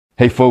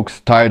Hey folks,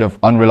 tired of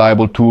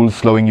unreliable tools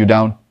slowing you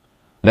down?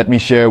 Let me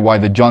share why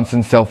the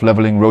Johnson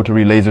self-leveling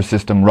rotary laser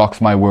system rocks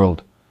my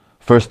world.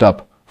 First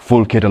up,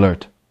 full kit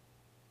alert.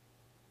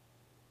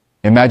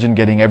 Imagine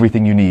getting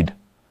everything you need.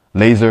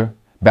 Laser,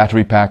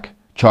 battery pack,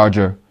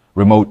 charger,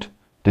 remote,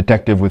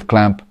 detective with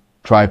clamp,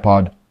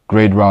 tripod,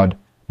 grade rod,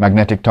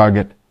 magnetic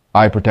target,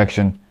 eye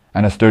protection,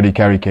 and a sturdy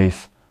carry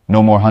case.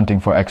 No more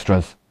hunting for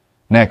extras.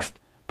 Next,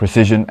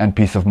 precision and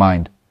peace of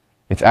mind.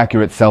 Its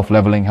accurate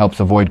self-leveling helps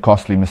avoid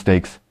costly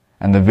mistakes,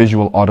 and the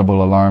visual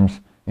audible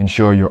alarms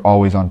ensure you're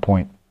always on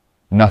point.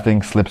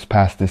 Nothing slips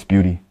past this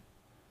beauty.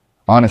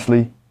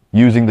 Honestly,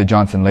 using the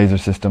Johnson laser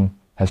system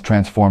has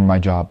transformed my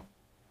job.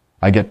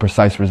 I get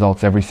precise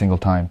results every single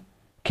time.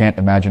 Can't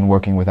imagine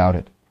working without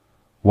it.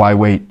 Why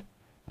wait?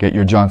 Get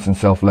your Johnson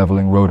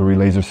self-leveling rotary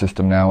laser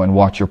system now and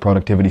watch your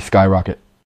productivity skyrocket.